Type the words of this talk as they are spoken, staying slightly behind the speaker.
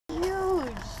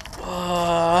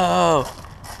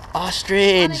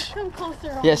ostrich. Onyx, come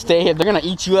closer. Yeah, stay here. They're gonna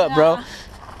eat you up, bro.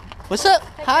 What's up?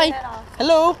 Hi.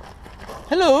 Hello.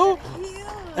 Hello.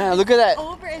 Look at that.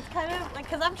 It's kind of like,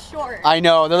 cause I'm short. I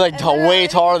know. They're like way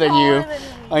taller than you.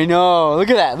 I know. Look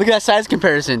at that. Look at that size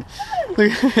comparison.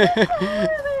 Look.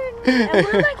 And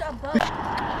we're like above.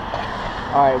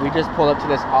 Alright, we just pulled up to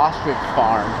this ostrich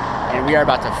farm and we are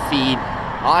about to feed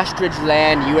Ostrich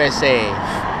Land USA.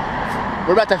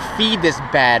 We're about to feed this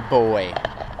bad boy.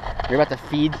 We're about to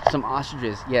feed some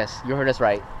ostriches. Yes, you heard us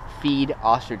right. Feed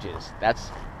ostriches.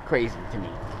 That's crazy to me.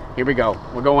 Here we go.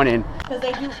 We're going in. Because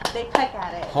they peck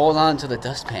at it. Hold on to the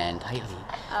dustpan tightly.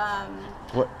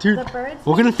 What, dude?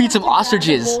 We're gonna feed some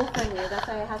ostriches. That's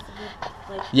why it has to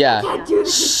be like. Yeah. Do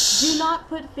not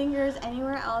put fingers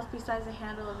anywhere else besides the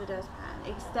handle of the dustpan.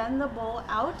 Extend the bowl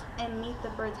out and meet the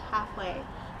birds halfway.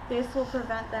 This will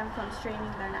prevent them from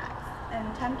straining their necks.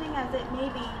 And tempting as it may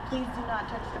be, please do not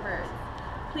touch the birds.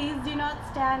 Please do not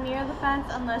stand near the fence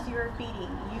unless you are feeding.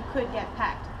 You could get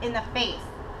pecked in the face.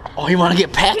 Oh, you want to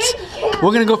get pecked?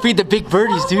 We're gonna go feed the big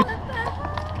birdies, dude.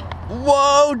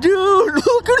 Whoa, dude!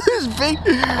 Look at this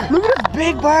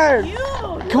big bird.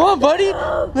 Come on, buddy.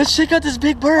 Let's check out this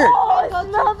big bird. Oh, it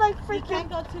smells like freaking.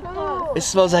 Go too close. It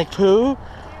smells like poo.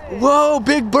 Whoa,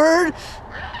 big bird.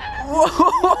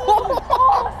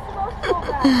 Whoa.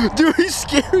 Dude, he's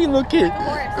scary looking.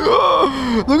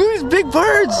 Look at these big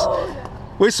birds.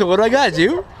 Wait, so what do I gotta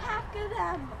do?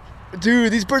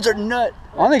 Dude, these birds are nuts.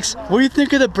 Onyx, what do you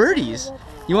think of the birdies?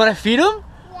 You want to feed them?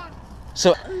 Yeah.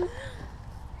 So,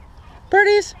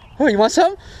 birdies? Oh, you want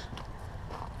some?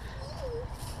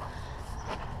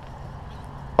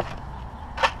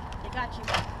 They got you.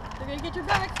 They're gonna get your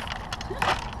back.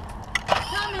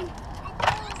 Coming.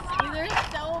 They're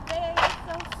so big. It's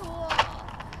so cool.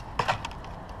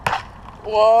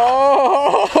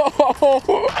 Whoa!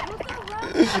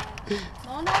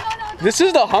 No. This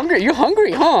is the hungry. You're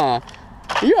hungry, huh?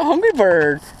 You're a hungry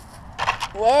bird.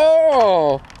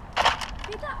 Whoa!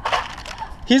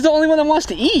 He's the only one that wants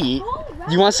to eat.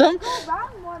 You want some?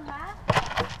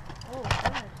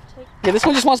 Yeah, this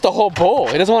one just wants the whole bowl.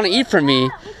 It doesn't want to eat from me.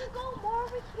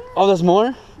 Oh, there's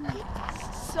more?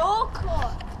 So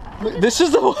cool. This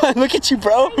is the one. Look at you,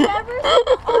 bro. I've never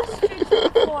seen an ostrich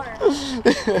before.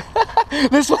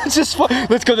 This one's just fun.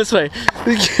 Let's go this way.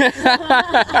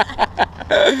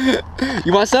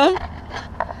 You want some?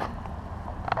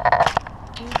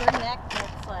 Dude, their neck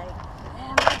looks like,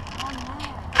 man, look on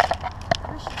that.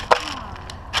 They're strong.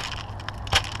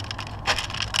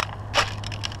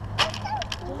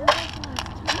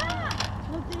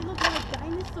 Look, they look like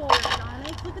dinosaurs,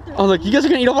 Onyx. Look at their Oh, look, you guys are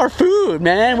gonna eat all our food,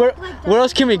 man. Where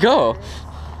else can we go? Over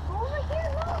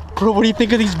here, look. Bro, what do you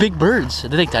think of these big birds? Are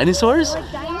they like dinosaurs?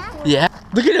 Like dinosaurs. Yeah.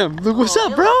 Look at him. Look, what's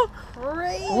up, bro?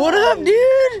 Crazy. What up,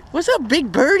 dude? What's up,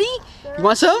 big birdie? You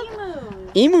want some?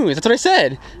 Emus. That's what I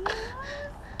said.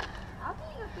 How can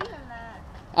you feed them that?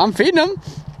 I'm feeding them.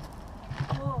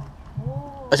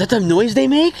 Whoa. Is that the noise they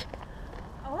make?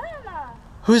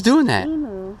 Who's doing that?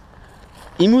 Emu.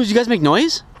 Emus, you guys make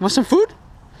noise? Want some food?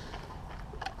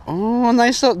 Oh,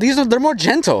 nice. They're more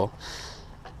gentle.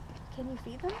 Can you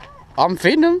feed them that? I'm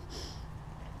feeding them.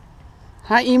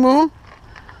 Hi, emu.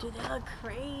 Dude, they look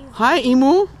crazy. Hi,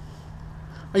 emu.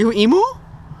 Are you an emu?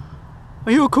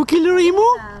 Are you a cookie little emu?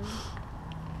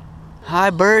 Hi,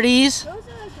 birdies. Those are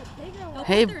like the bigger ones.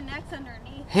 Hey. Put their necks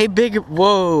underneath. Hey, big.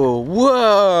 Whoa.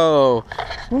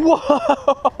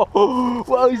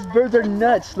 Whoa, these birds are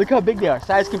nuts. Look how big they are.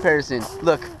 Size comparison.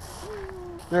 Look.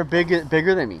 They're bigger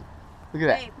than me. Look at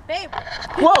that. Babe.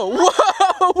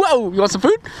 Whoa. You want some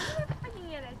food?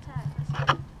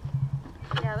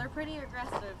 Yeah, they're pretty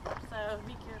aggressive, so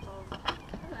be careful.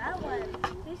 That one.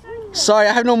 Sorry,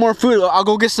 I have no more food. I'll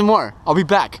go get some more. I'll be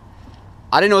back.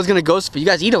 I didn't know it was gonna go so you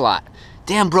guys eat a lot.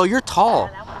 Damn, bro, you're tall.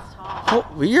 Yeah, that one's tall.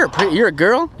 Oh, you're a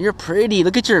girl? You're pretty.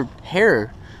 Look at your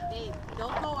hair. Babe,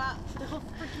 don't go out. Don't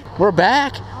freaking... We're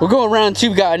back. We'll go around too.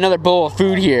 We got another bowl of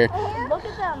food here. Look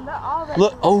at them. They're all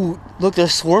ready. Look, they're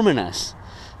swarming us.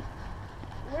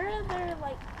 Where are they,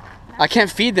 like... I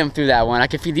can't feed them through that one. I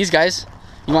can feed these guys.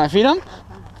 You want to feed them?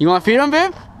 You want to feed them,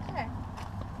 babe? Sure.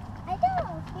 I don't,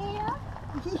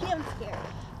 I'm scared.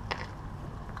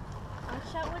 I'll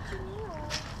shout what you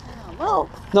need. Whoa.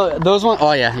 No, those ones.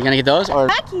 Oh yeah, you're gonna get those, or?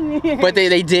 But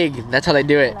they dig. That's how they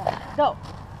do it. Go.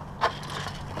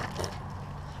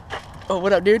 Oh,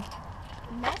 what up, dude?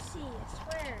 Messy,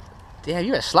 I swear. Damn,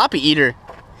 you're a sloppy eater.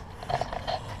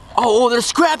 Oh, they're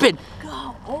scrapping.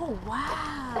 Go. Oh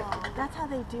wow. That's how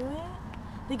they do it.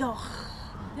 They go.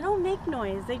 They don't make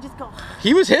noise. They just go.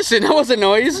 He was hissing. That was a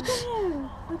noise. Look at him.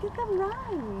 Look at them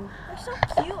run. They're so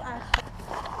cute, actually.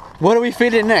 What are we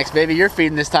feeding next, baby? You're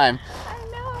feeding this time. I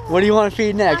know. What do you want to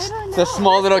feed next? I don't know. The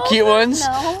small little cute ones?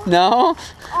 No. No?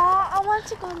 I want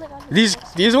to go like on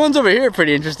These ones over here are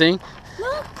pretty interesting.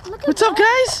 Look at What's up,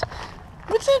 guys?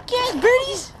 What's up, guys?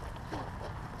 Birdies?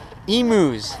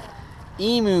 Emus.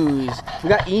 Emus. We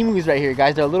got emus right here,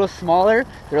 guys. They're a little smaller,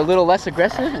 they're a little less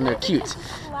aggressive, and they're cute.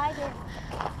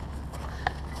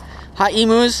 Hi,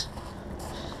 emus.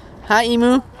 Hi,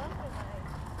 emu.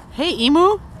 Hey,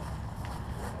 emu.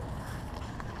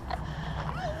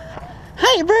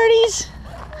 Hi, birdies.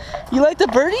 You like the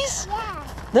birdies? Yeah.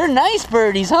 They're nice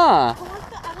birdies, huh?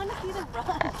 I want to see them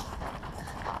run.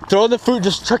 Throw the fruit,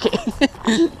 just chuck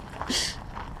it.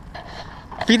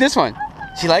 Feed this one.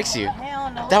 She likes you. Hell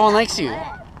no. That one likes you.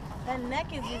 That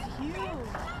neck is just huge.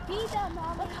 Feed them,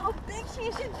 Mom. Look how big she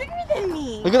is. She's bigger than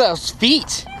me. Look at those feet.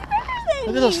 She's bigger than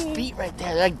Look me. at those feet right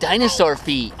there. They're like dinosaur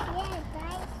feet. Yeah,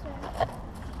 dinosaur.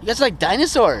 You guys are like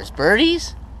dinosaurs,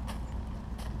 birdies.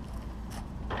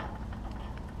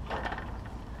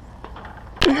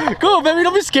 Go, baby.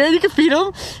 Don't be scared. You can feed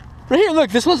them. Right here. Look.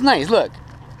 This one's nice. Look.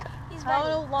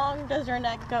 How long does her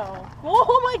neck go?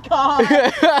 Oh my god.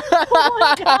 Oh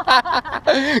my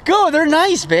god. Go. They're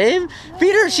nice, babe.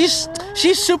 Feed her. She's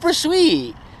super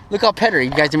sweet. Look, I'll pet her. You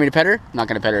guys want me to pet her? Not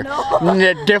gonna pet her.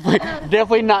 No.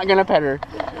 Definitely not gonna pet her.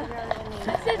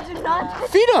 I said do not.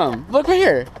 Feed them. Look right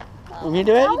here. Want me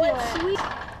to do it? Sweet.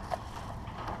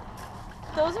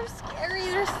 Those are scary.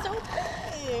 They're so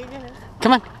big.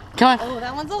 Come on. Come on. Oh,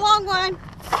 that one's a long one.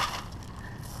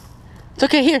 It's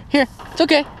okay. Here. It's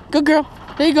okay. Good girl.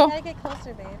 There you go. Gotta get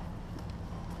closer, babe.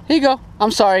 Here you go.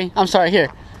 I'm sorry. Here.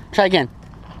 Try again.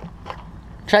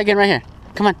 Try again right here.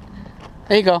 Come on.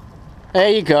 There you go. There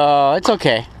you go. It's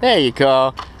okay. There you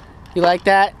go. You like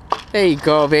that? There you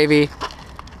go, baby.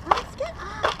 Let's get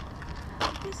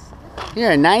up.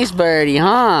 You're a nice birdie,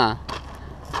 huh?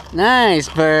 Nice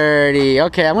birdie.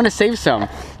 Okay, I'm gonna save some.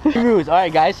 Emus. All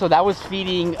right, guys. So that was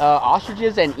feeding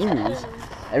ostriches and emus.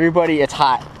 Everybody, it's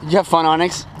hot. Did you have fun,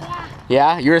 Onyx? Yeah.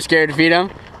 Yeah? You were scared to feed them?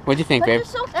 What'd you think, But babe? they're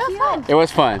so cute. It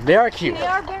was fun. They are cute. They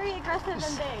are very aggressive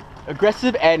and big.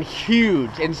 Aggressive and huge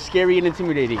and scary and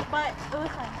intimidating. But it was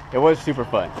fun. It was super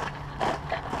fun.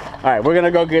 All right, we're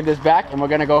gonna go get this back and we're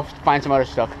gonna go find some other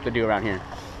stuff to do around here.